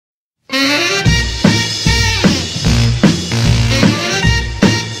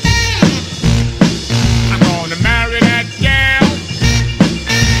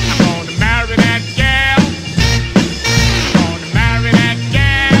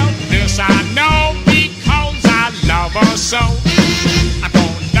so. I'm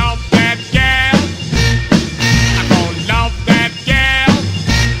gonna love that gal. I'm gonna love that gal.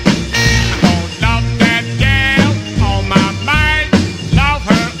 I'm gonna love that gal all my mind. Love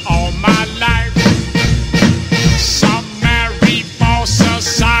her all my life. Some marry for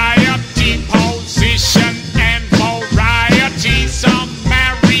society, position and variety. Some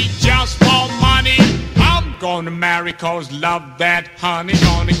marry just for money. I'm gonna marry 'cause love that honey.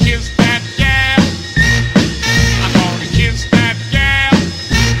 Gonna kiss that gal. I'm gonna kiss that gal.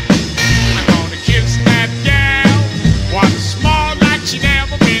 I'm gonna kiss that gal once more like she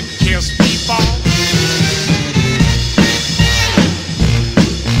never been kissed before.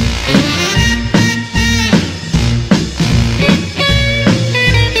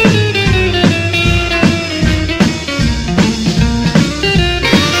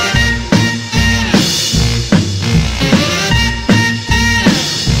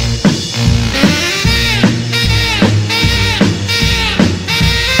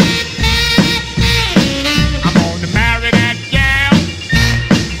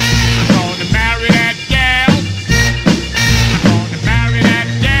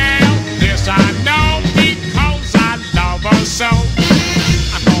 So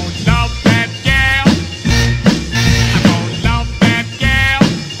I'm gonna love that gal. I'm gonna love that gal.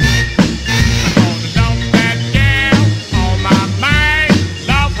 I'm gonna love that gal all my mind.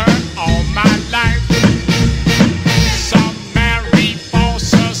 Love her all my life. Some marry for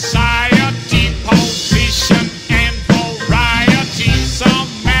society, position and variety. Some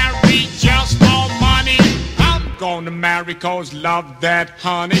marry just for money. I'm gonna marry 'cause love that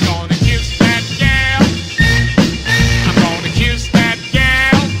honey. Gonna kiss that gal. Kiss that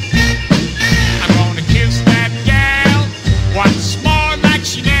gal. I'm gonna kiss that gal once more like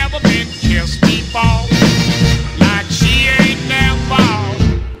she never been kissed before. Like she ain't never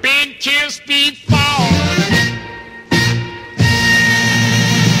been kissed before.